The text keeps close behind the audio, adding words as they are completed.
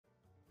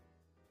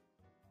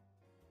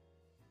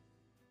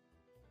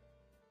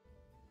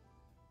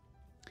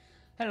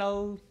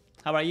Hello,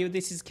 how are you?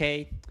 This is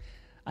Kei.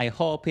 I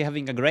hope you're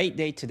having a great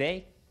day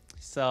today.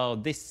 So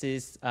this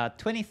is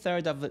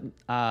 23rd of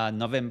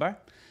November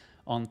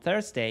on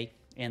Thursday,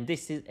 and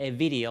this is a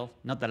video,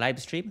 not a live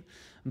stream.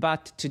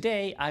 But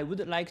today I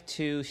would like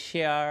to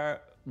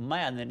share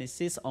my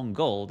analysis on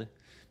gold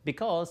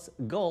because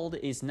gold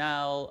is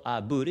now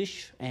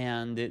bullish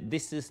and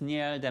this is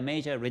near the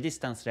major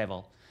resistance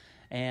level.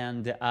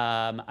 And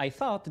I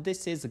thought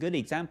this is a good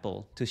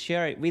example to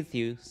share it with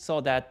you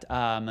so that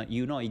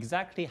you know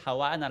exactly how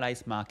I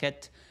analyze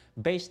market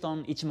based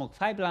on Ichimoku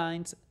 5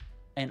 lines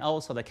and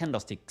also the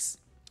candlesticks.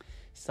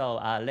 So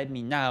let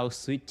me now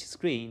switch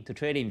screen to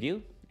trading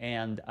view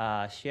and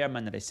share my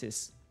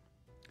analysis.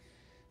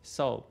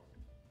 So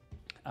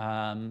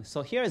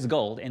here is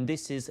gold, and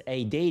this is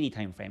a daily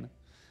time frame.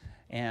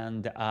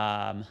 And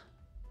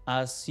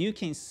as you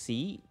can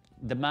see,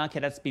 the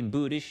market has been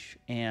bullish,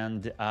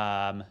 and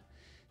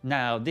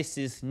now this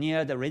is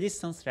near the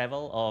resistance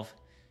level of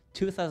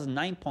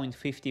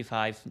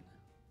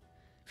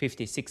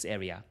 2009.56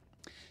 area.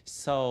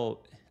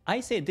 So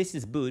I say this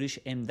is bullish,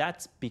 and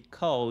that's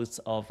because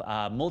of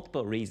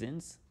multiple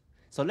reasons.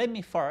 So let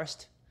me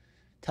first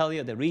tell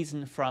you the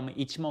reason from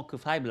Ichimoku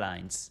 5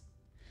 lines.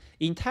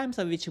 In terms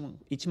of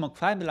Ichimoku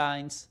 5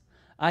 lines,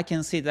 I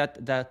can see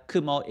that the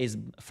Kumo is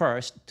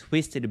first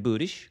twisted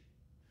bullish.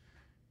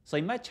 So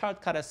in my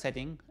chart color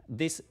setting,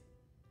 this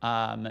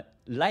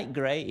light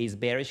gray is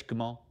bearish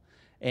Kumo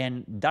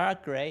and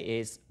dark gray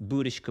is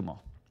bullish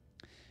Kumo.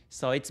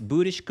 So it's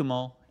bullish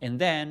Kumo, and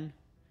then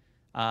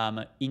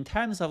in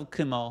terms of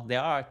Kumo,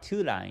 there are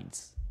two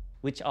lines,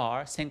 which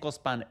are Senko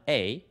span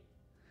A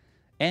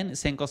and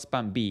Senko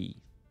span B.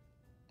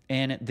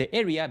 And the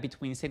area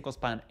between Senko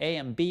span A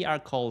and B are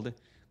called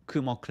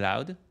Kumo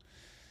cloud.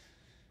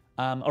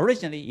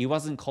 Originally, it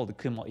wasn't called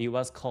Kumo, it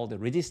was called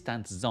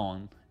resistance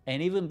zone.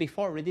 And even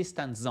before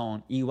resistance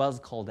zone, it was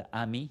called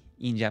Ami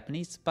in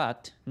Japanese,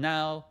 but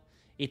now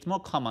it's more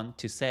common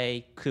to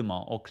say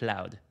Kumo or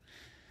cloud.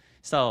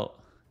 So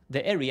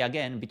the area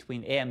again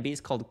between A and B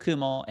is called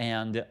Kumo,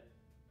 and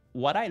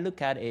what I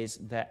look at is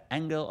the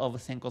angle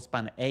of Senko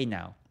span A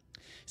now.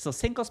 So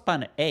Senko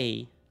span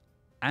A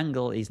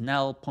angle is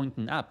now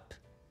pointing up,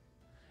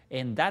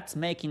 and that's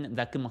making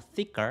the Kumo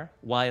thicker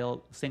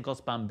while Senko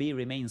span B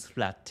remains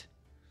flat.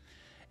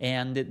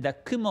 And the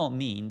Kumo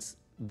means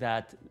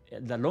that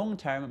the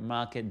long-term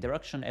market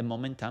direction and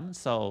momentum.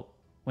 So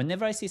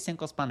whenever I see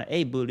Senko span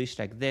A bullish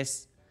like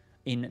this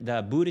in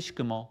the bullish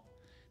Kumo,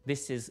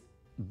 this is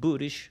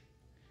bullish.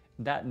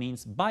 That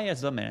means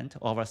buyers dominant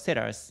over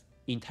sellers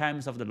in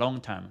terms of the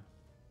long term.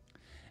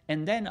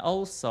 And then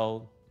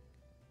also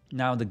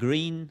now the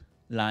green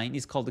line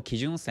is called the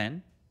Kijun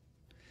Sen,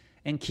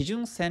 and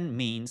Kijun Sen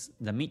means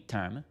the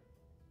midterm,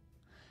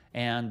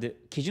 and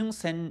Kijun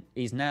Sen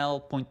is now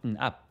pointing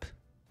up.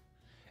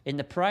 And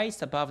the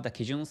price above the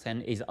Kijun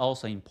Sen is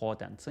also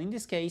important. So in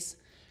this case,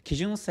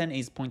 Kijun Sen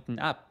is pointing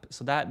up,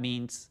 so that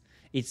means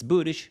it's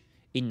bullish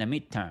in the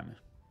midterm.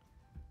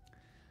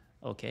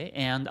 Okay,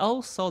 and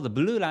also the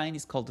blue line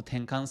is called the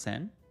Tenkan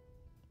Sen.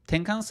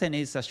 Tenkan Sen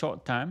is a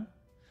short term,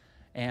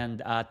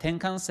 and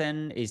Tenkan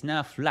Sen is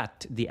now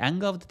flat. The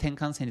angle of the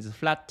Tenkan Sen is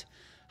flat.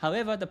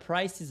 However, the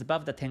price is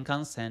above the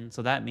Tenkan Sen,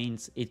 so that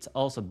means it's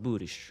also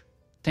bullish.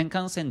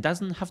 Tenkan Sen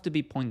doesn't have to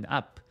be pointing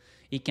up.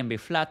 It can be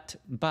flat,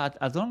 but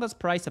as long as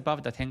price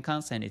above the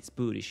Tenkan Sen, it's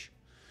bullish.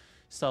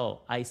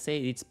 So I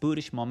say it's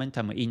bullish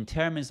momentum in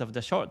terms of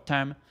the short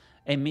term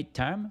and mid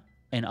term,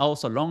 and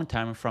also long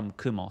term from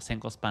Kumo,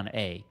 Senko span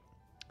A.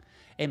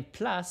 And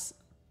plus,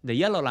 the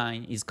yellow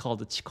line is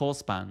called Chikou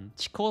span.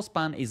 Chikou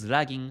span is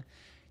lagging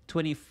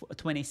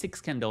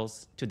 26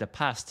 candles to the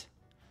past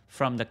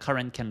from the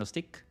current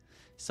candlestick.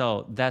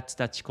 So that's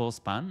the Chikou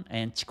span,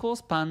 and Chikou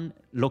span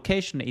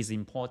location is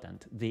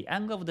important. The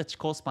angle of the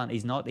Chikou span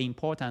is not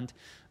important,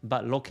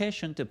 but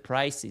location to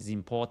price is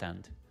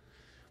important.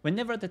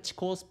 Whenever the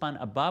Chikou span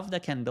above the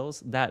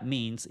candles, that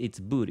means it's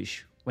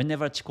bullish.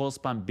 Whenever Chikou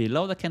span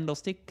below the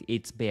candlestick,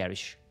 it's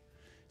bearish.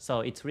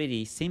 So it's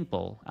really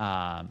simple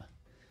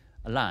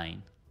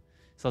line.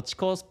 So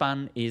Chikou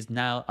span is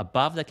now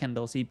above the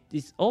candles.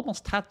 It's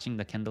almost touching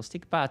the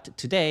candlestick, but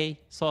today,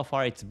 so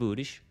far it's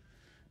bullish,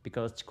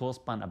 because Chikou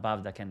span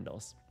above the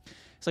candles.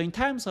 So in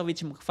terms of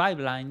Ichimoku 5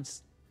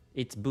 lines,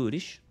 it's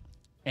bullish.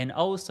 And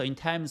also in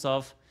terms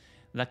of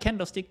the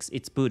candlesticks,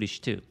 it's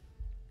bullish too.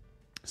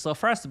 So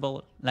first of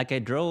all, like I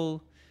draw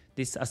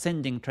this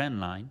ascending trend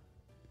line.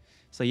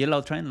 So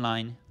yellow trend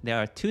line, there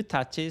are two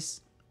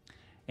touches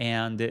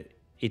and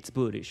it's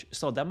bullish.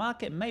 So the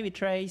market may be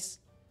traced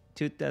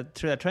to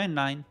the trend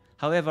line.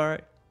 However,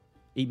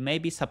 it may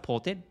be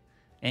supported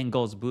and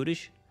goes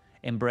bullish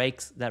and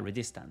breaks that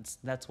resistance.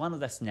 That's one of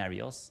the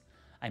scenarios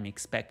I'm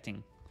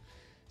expecting.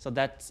 So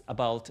that's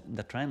about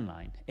the trend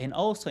line. And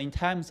also in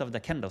terms of the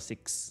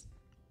candlesticks,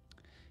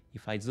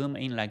 if I zoom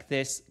in like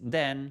this,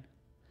 then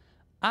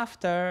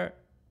after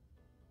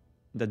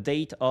the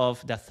date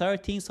of the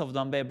 13th of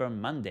November,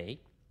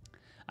 Monday,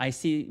 I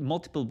see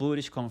multiple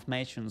bullish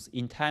confirmations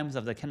in terms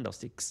of the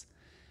candlesticks.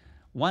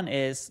 One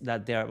is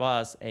that there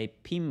was a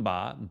pin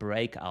bar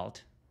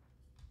breakout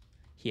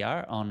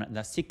here on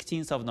the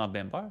 16th of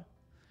November.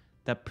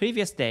 The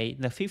previous day,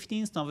 the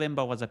 15th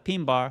November was a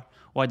pin bar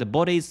where the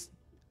body is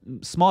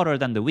smaller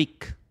than the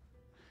wick.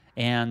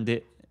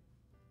 And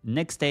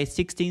next day,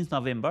 16th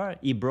November,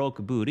 it broke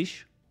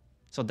bullish.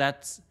 So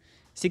that's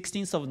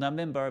 16th of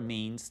November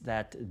means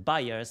that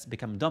buyers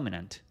become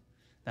dominant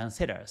than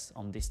sellers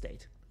on this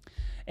date.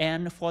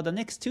 And for the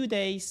next 2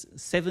 days,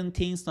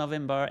 17th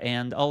November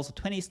and also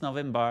 20th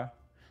November,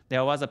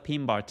 there was a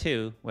pin bar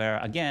too, where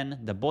again,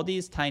 the body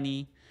is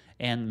tiny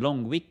and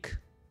long wick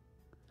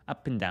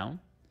up and down.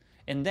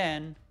 And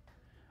then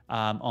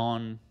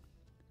on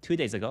 2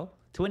 days ago,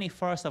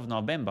 21st of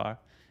November,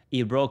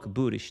 it broke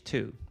bullish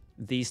too.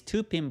 These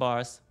two pin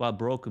bars were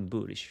broken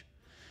bullish.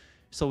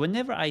 So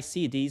whenever I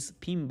see these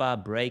pin bar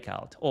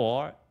breakout,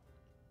 or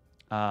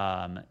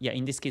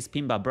in this case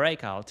pin bar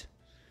breakout,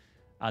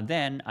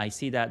 then I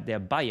see that they're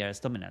buyers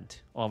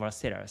dominant over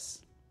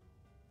sellers.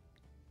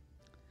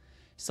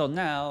 So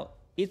now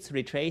it's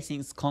retracing,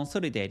 it's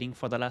consolidating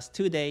for the last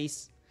 2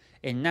 days,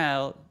 and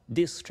now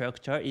this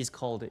structure is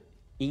called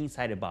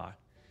inside bar.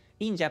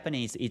 In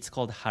Japanese, it's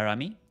called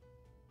harami,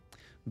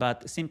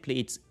 but simply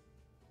it's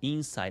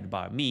inside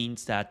bar,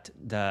 means that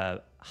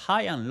the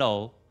high and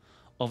low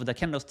of the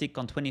candlestick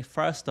on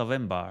 21st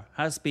November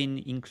has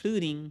been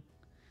including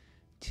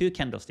 2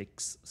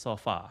 candlesticks so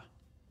far.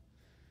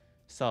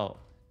 So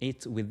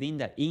it's within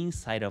the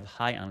inside of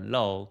high and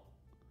low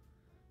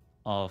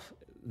of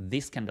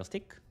this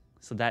candlestick.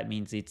 So that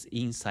means it's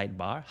inside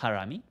bar,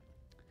 harami.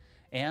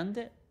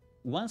 And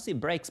once it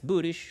breaks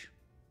bullish,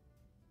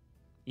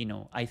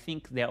 I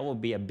think there will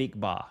be a big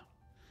bar.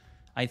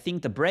 I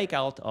think the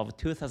breakout of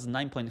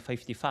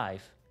 2009.55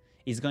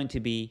 is going to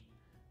be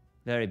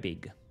very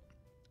big,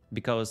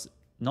 because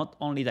not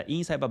only the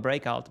inside bar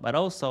breakout, but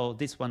also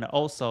this one,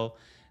 also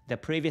the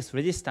previous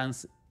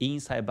resistance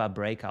inside bar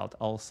breakout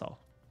also.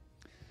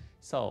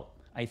 So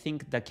I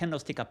think the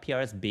candlestick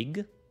appears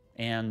big,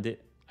 and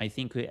I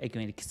think I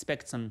can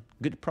expect some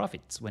good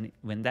profits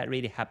when that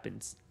really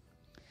happens.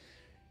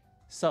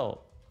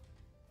 So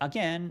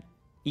again,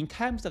 in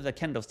terms of the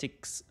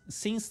candlesticks,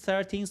 since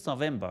 13th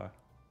November,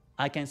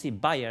 I can see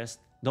buyers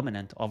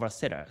dominant over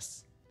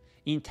sellers.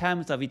 In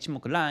terms of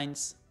Ichimoku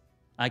lines,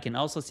 I can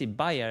also see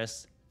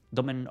buyers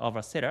dominant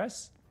over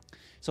sellers.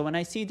 So when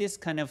I see this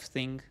kind of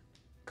thing,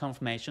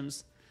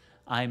 confirmations,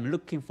 I'm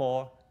looking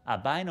for a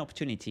buying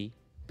opportunity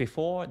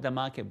before the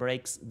market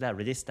breaks the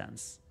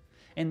resistance.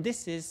 And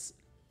this is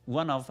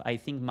one of, I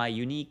think, my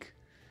unique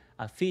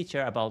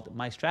feature about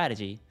my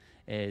strategy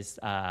is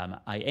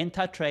I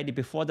enter trade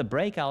before the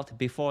breakout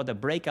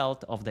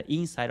of the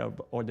inside,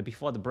 or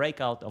before the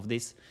breakout of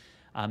this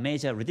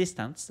major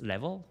resistance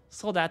level,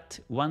 so that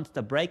once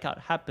the breakout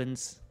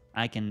happens,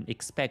 I can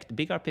expect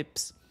bigger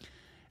pips.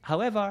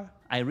 However,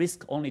 I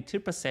risk only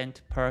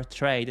 2% per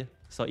trade,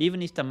 so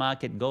even if the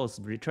market goes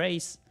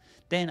retrace,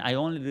 then I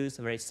only lose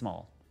very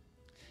small.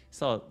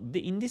 So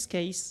in this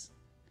case,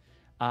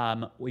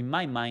 in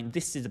my mind,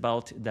 this is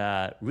about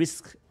the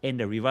risk and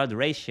the reward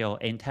ratio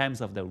in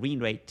terms of the win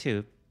rate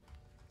too.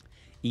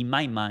 In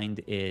my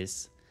mind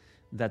is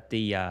that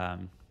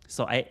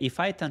if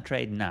I turn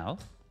trade now,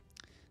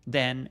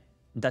 then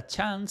the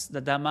chance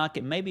that the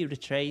market may be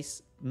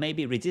retrace, may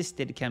be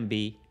resisted can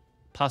be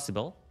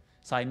possible.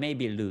 So I may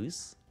be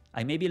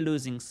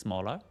losing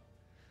smaller.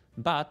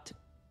 But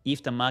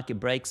if the market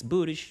breaks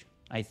bullish,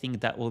 I think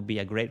that will be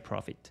a great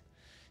profit.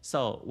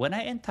 So when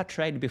I enter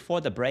trade before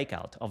the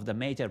breakout of the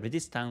major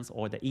resistance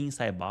or the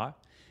inside bar,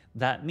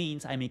 that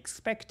means I'm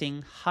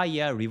expecting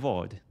higher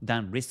reward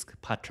than risk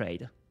per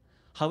trade.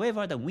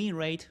 However, the win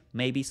rate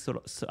may be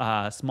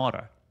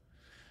smaller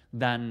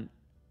than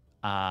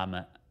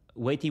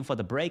waiting for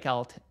the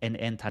breakout and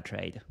enter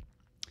trade.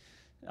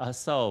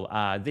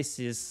 This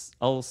is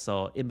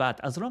also, but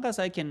as long as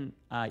I can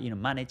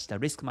manage the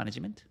risk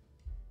management,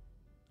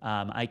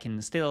 I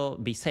can still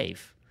be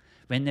safe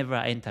whenever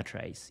I enter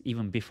trades,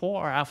 even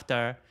before or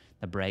after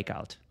the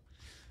breakout.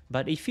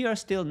 But if you are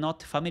still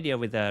not familiar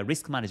with the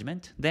risk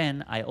management,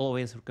 then I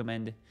always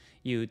recommend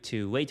you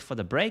to wait for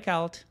the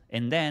breakout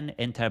and then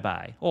enter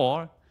buy,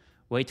 or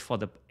wait for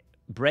the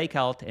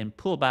breakout and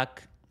pull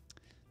back,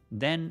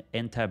 then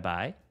enter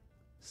buy,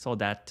 so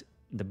that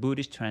the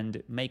bullish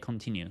trend may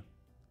continue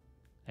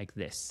like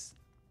this.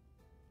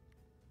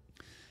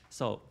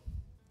 So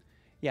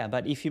yeah,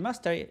 but if you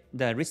master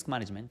the risk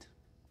management,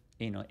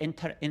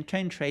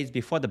 entering trades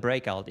before the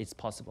breakout is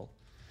possible.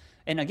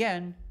 And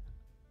again,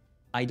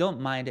 I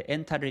don't mind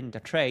entering the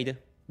trade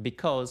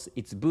because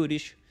it's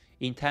bullish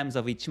in terms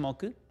of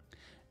Ichimoku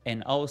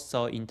and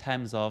also in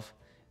terms of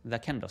the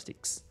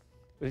candlesticks.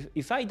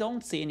 If I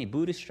don't see any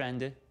bullish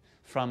trend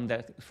from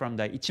the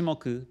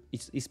Ichimoku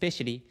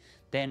especially,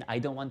 then I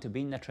don't want to be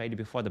in the trade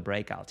before the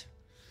breakout.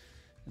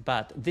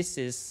 But this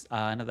is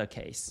another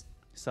case.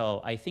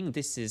 So I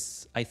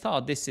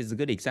thought this is a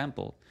good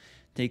example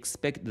to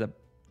expect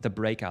the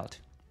breakout.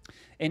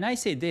 And I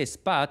say this,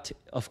 but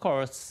of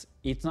course,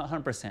 it's not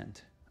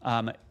 100%.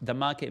 The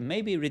market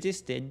may be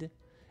resisted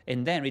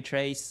and then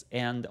retrace,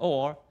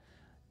 or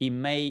it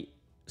may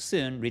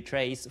soon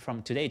retrace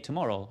from today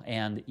tomorrow,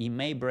 and it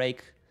may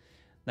break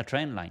the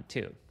trend line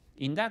too.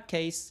 In that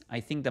case, I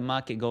think the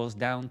market goes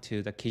down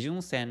to the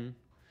Kijun Sen.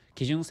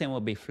 Kijun Sen will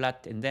be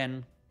flat, and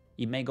then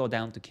it may go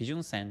down to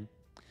Kijun Sen.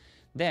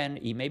 Then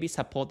it may be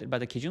supported by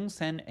the Kijun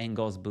Sen and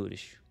goes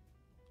bullish.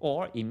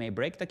 Or it may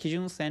break the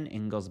Kijun Sen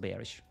and goes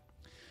bearish.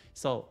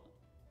 So,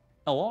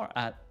 or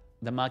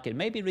the market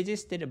may be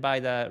resisted by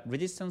the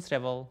resistance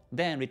level,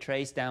 then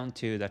retrace down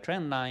to the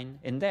trend line,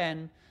 and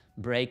then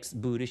breaks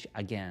bullish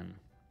again.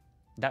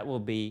 That will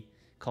be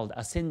called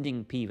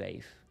ascending P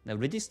wave. The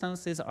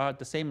resistances are at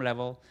the same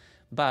level,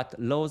 but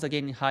lows are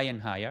getting higher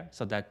and higher.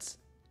 So that's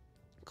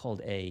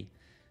called a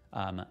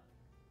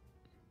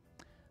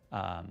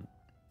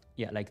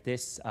like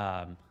this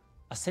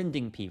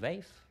ascending P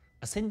wave.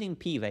 Ascending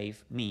P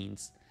wave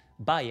means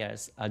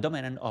buyers are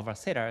dominant over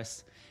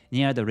sellers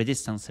near the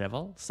resistance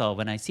level. So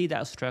when I see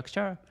that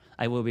structure,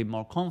 I will be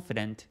more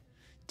confident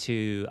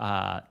to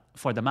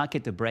for the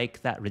market to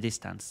break that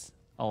resistance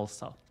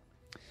also.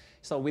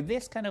 So with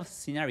this kind of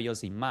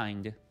scenarios in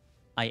mind,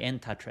 I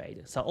enter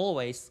trade. So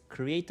always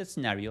create the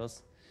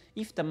scenarios.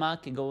 If the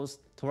market goes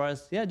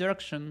towards their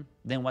direction,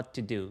 then what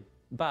to do.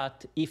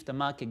 But if the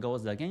market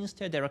goes against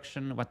their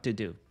direction, what to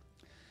do.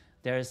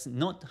 There's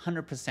not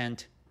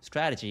 100%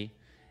 strategy,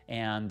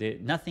 and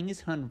nothing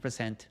is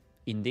 100%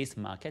 in this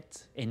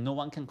market, and no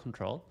one can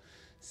control.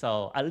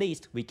 So at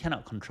least we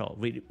cannot control.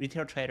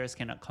 Retail traders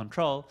cannot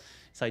control.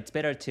 So it's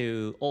better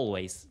to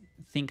always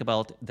think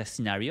about the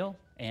scenario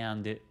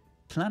and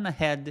plan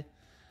ahead,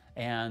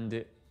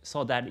 and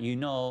so that you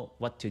know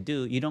what to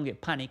do. You don't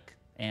get panic,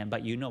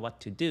 but you know what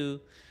to do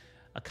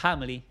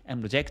calmly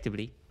and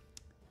objectively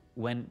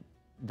when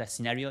the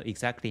scenario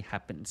exactly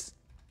happens.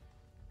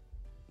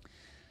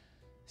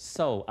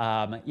 So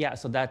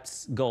so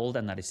that's gold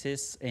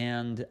analysis.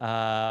 And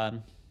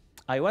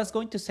I was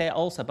going to say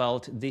also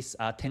about this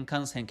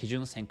Tenkan-sen,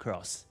 Kijun-sen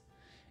cross.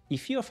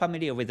 If you're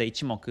familiar with the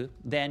Ichimoku,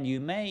 then you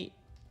may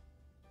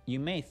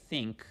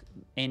think,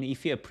 and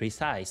if you're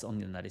precise on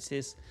the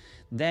analysis,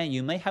 then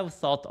you may have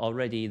thought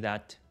already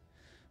that,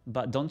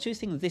 but don't you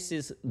think this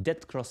is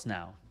dead cross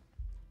now?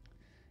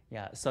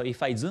 Yeah, so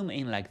if I zoom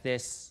in like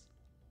this,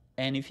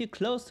 and if you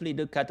closely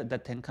look at the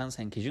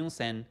Tenkan-sen,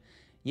 Kijun-sen,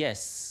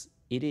 yes,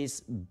 it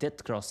is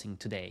dead crossing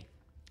today.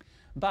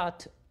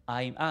 But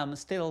I am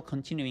still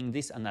continuing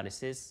this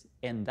analysis,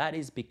 and that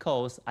is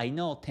because I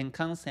know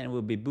Tenkan-sen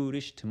will be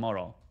bullish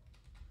tomorrow.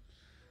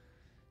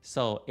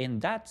 So, and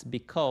that's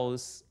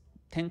because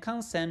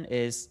Tenkan-sen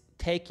is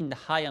taking the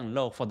high and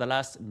low for the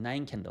last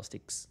 9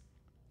 candlesticks,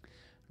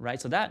 right?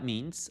 So that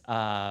means,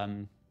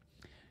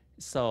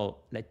 so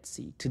let's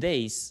see,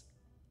 today's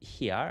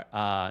here,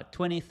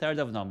 23rd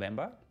of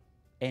November,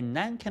 and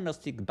 9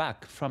 candlestick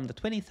back from the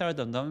 23rd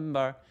of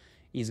November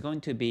is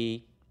going to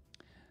be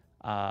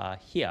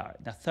here,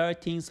 the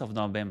 13th of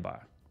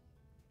November.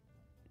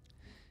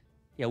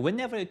 Yeah,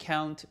 whenever you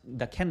count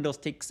the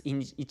candlesticks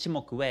in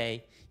Ichimoku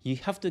way, you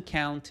have to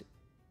count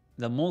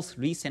the most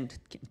recent,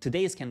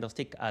 today's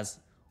candlestick as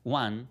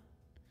 1,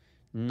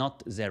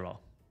 not 0.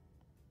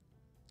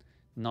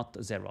 Not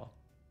 0.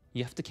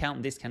 You have to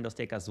count this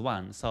candlestick as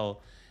 1. So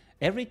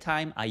every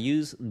time I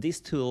use this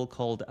tool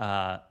called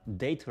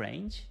date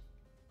range,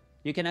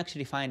 you can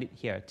actually find it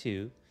here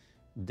too,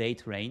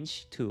 date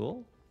range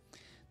tool.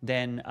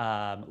 Then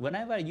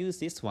whenever I use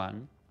this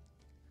one,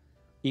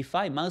 if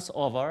I mouse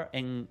over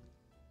and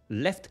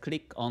left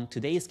click on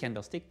today's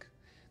candlestick,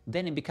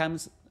 then it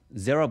becomes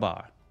 0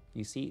 bar.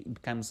 You see, it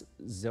becomes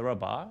 0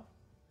 bar.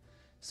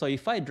 So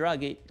if I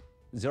drag it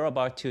 0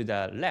 bar to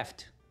the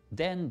left,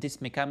 then this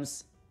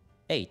becomes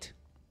 8.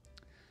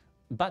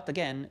 But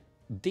again,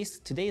 this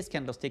today's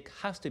candlestick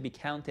has to be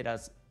counted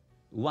as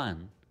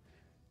 1,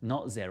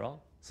 not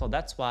 0. So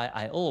that's why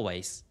I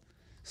always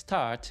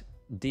start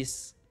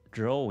this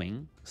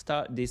drawing,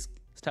 start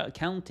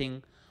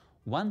counting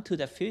 1 to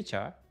the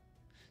future,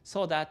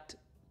 so that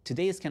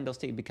today's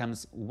candlestick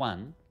becomes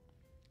 1,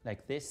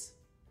 like this.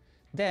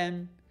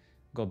 Then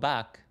go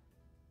back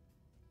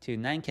to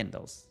 9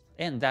 candles.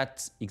 And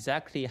that's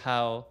exactly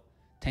how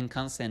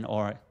Tenkan-sen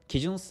or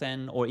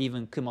Kijun-sen or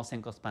even Kumo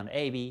Senko span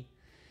AB,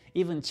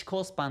 even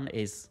Chikou span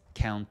is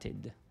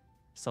counted.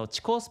 So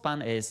Chikou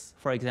span is,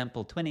 for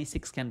example,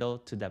 26 candle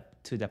to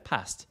the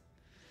past.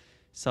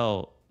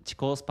 So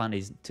Chikou span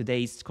is,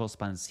 today's Chikou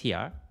span is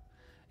here.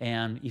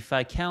 And if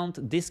I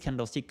count this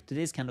candlestick,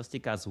 today's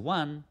candlestick as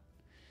 1,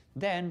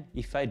 then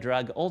if I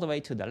drag all the way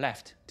to the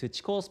left to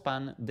Chikou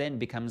span, then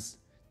becomes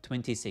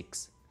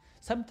 26.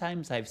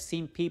 Sometimes I've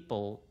seen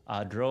people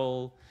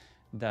draw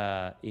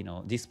the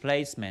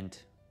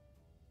displacement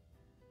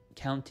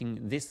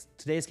counting this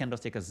today's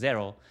candlestick as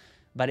 0,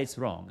 but it's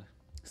wrong.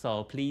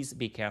 So please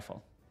be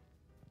careful.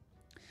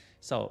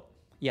 So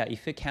yeah,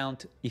 if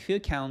you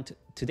count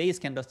today's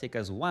candlestick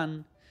as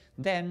 1,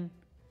 then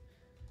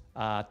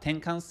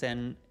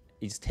Tenkan-sen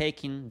is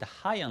taking the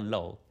high and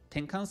low.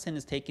 Tenkan-sen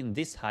is taking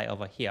this high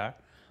over here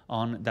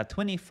on the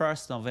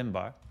 21st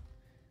November,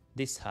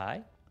 this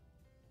high,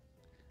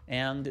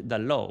 and the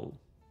low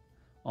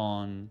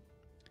on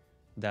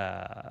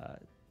the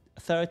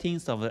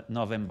 13th of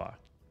November.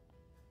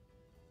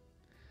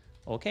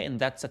 Okay, and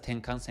that's a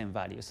Tenkan-sen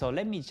value. So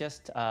let me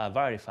just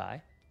verify,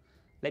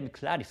 let me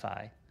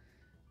clarify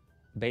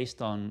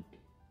based on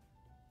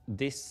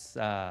this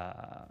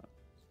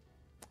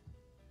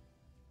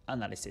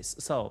analysis.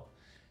 So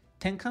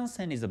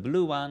Tenkan-sen is a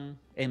blue one,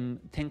 and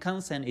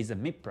Tenkan-sen is a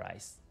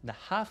mid-price, the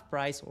half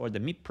price or the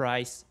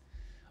mid-price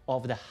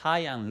of the high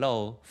and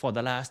low for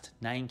the last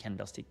 9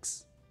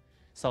 candlesticks.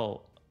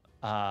 So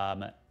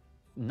 9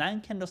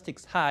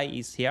 candlesticks high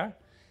is here,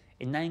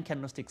 and 9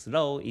 candlesticks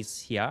low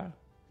is here.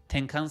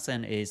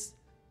 Tenkan-sen is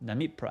the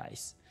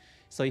mid-price.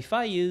 So if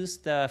I use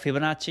the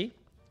Fibonacci,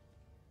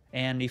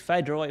 and if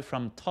I draw it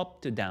from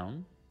top to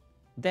down,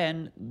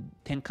 then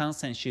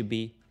Tenkan-sen should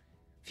be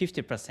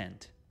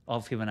 50%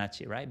 of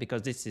Fibonacci, right?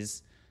 Because this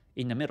is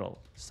in the middle.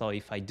 So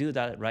if I do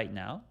that right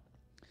now,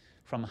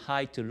 from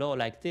high to low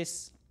like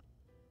this,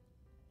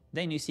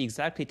 then you see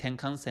exactly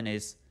Tenkan-sen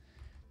is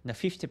the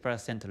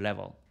 50%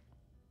 level.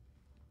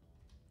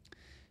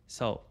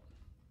 So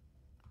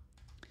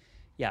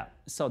yeah,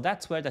 so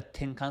that's where the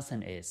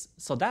Tenkan-sen is.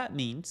 So that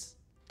means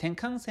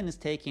Tenkan-sen is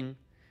taking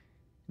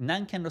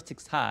 9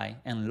 candlesticks high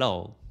and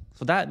low.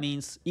 So that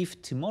means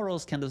if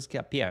tomorrow's candlestick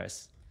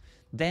appears,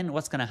 then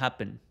what's going to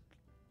happen?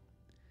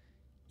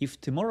 If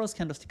tomorrow's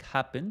candlestick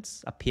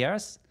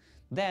appears,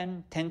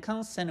 then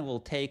Tenkan-sen will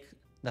take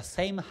the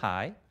same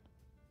high,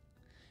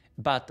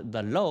 but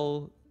the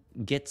low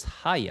gets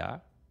higher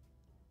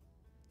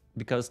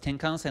because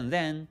Tenkan-sen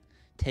then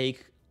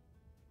take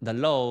the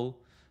low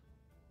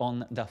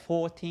on the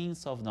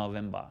 14th of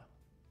November.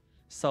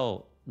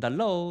 So the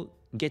low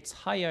gets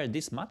higher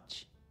this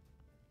much,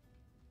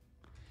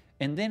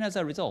 and then as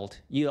a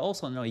result, you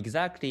also know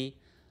exactly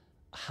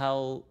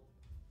how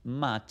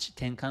much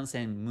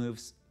Tenkan-sen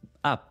moves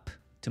up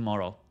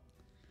tomorrow.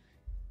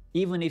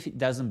 Even if it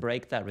doesn't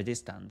break that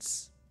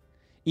resistance,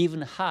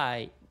 even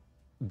high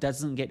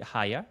doesn't get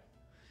higher,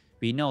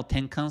 we know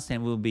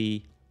Tenkan-sen will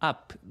be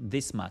up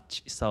this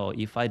much. So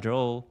if I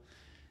draw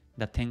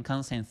the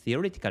Tenkan-sen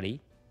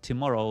theoretically,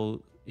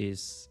 tomorrow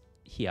is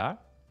here.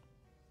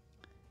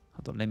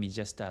 Hold on, let me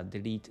just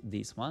delete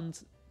these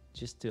ones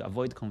just to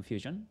avoid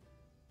confusion.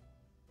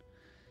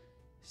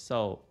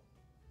 So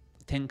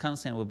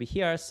Tenkan-sen will be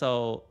here,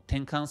 so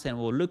Tenkan-sen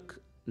will look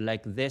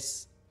like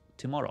this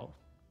tomorrow.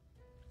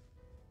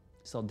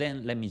 So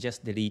then let me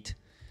just delete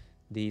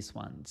these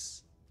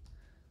ones.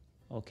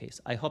 Okay,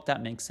 so I hope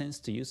that makes sense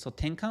to you. So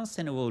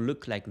Tenkan-sen will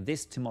look like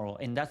this tomorrow,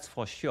 and that's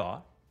for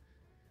sure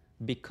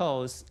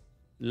because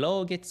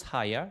low gets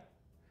higher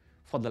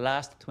for the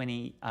last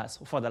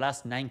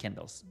 9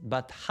 candles,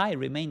 but high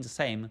remains the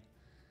same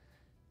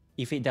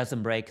if it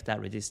doesn't break that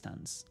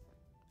resistance.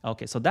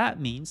 Okay, so that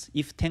means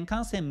if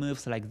Tenkan-sen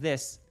moves like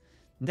this,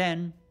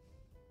 then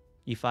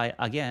if I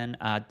again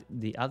add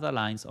the other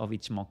lines of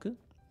Ichimoku,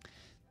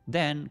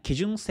 then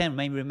Kijun-sen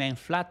may remain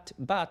flat,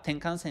 but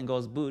Tenkan-sen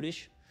goes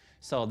bullish,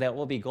 so there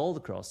will be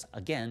gold cross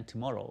again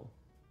tomorrow.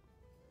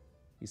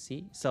 You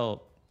see?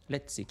 So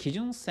let's see.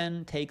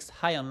 Kijun-sen takes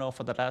high and low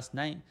for the last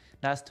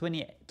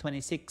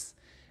 26,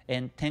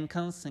 and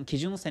Tenkan-sen,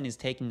 Kijun-sen is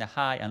taking the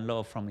high and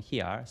low from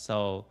here.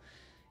 So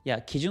yeah,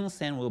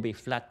 Kijun-sen will be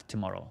flat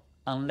tomorrow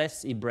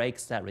unless it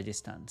breaks that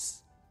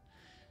resistance.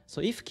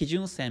 So if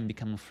Kijun-sen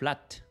becomes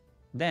flat,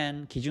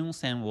 then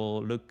Kijun-sen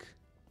will look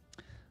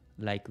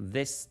like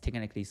this,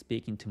 technically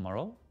speaking,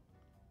 tomorrow.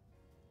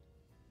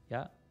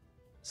 Yeah.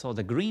 So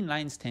the green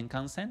line is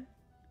Tenkan-sen,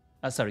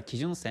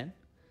 Kijun-sen.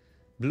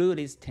 Blue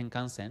is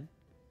Tenkan-sen.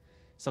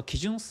 So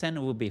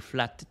Kijun-sen will be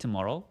flat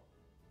tomorrow.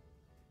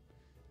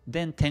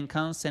 Then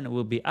Tenkan-sen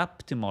will be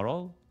up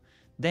tomorrow.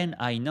 Then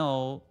I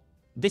know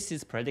this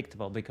is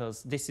predictable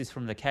because this is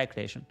from the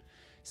calculation.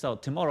 So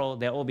tomorrow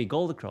there will be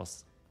gold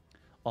cross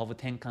of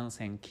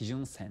Tenkan-sen,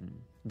 Kijun-sen.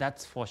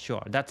 That's for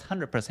sure. That's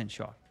 100%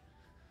 sure.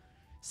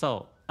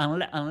 So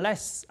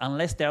unless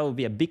there will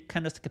be a big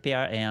candlestick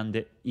appear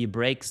and it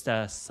breaks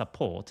the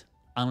support,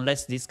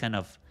 unless this kind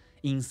of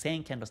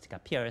insane candlestick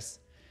appears,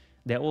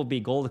 there will be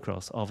gold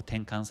cross of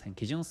Tenkan-sen,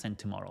 Kijun-sen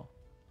tomorrow.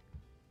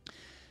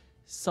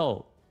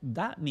 So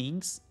that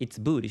means it's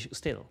bullish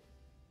still.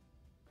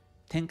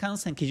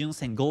 Tenkan-sen,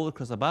 Kijun-sen, gold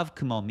cross above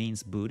Kumo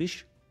means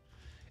bullish.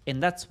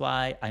 And that's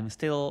why I'm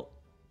still,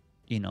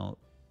 in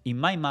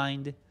my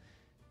mind,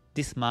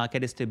 this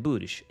market is still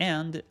bullish.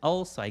 And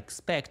also I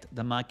expect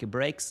the market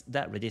breaks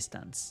that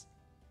resistance.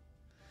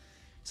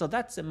 So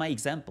that's my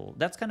example.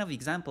 That's kind of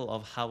example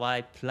of how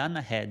I plan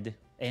ahead.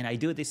 And I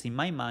do this in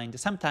my mind.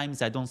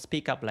 Sometimes I don't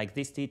speak up like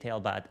this detail,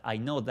 but I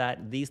know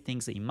that these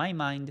things in my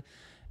mind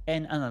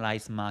and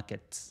analyze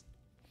markets.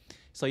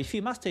 So if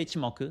you master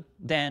Ichimoku,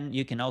 then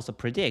you can also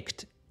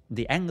predict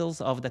the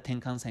angles of the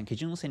Tenkan-sen,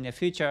 Kijun-sen in the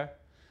future.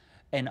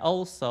 And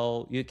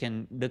also you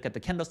can look at the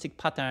candlestick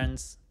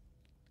patterns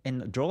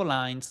and draw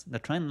lines, the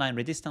trend line,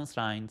 resistance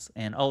lines,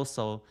 and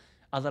also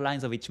other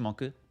lines of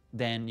Ichimoku.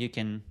 Then you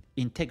can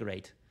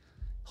integrate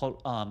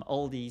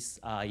all these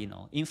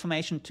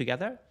information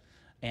together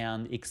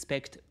and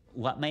expect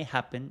what may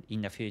happen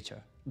in the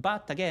future.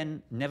 But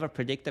again, never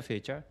predict the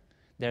future.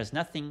 There's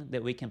nothing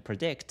that we can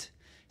predict.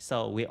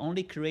 So we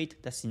only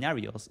create the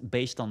scenarios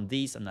based on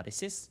these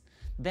analysis.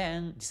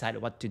 then decide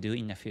what to do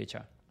in the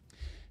future.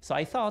 So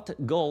I thought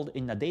gold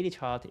in the daily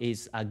chart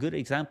is a good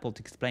example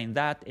to explain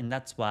that, and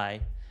that's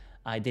why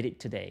I did it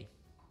today.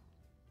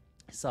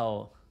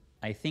 So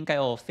I think I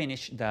will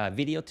finish the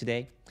video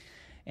today,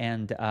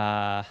 and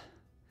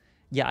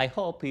yeah, I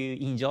hope you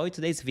enjoyed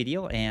today's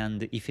video,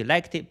 and if you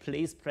liked it,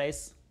 please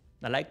press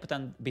the like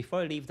button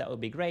before you leave. That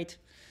would be great.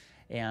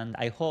 And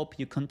I hope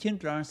you continue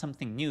to learn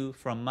something new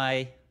from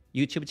my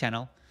YouTube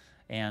channel,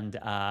 and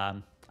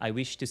I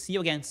wish to see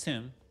you again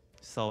soon.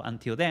 So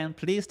until then,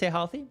 please stay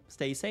healthy,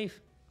 stay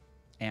safe,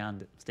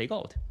 and stay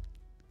gold.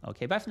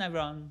 Okay, bye for now,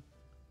 everyone.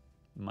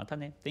 また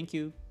ね. Thank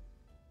you.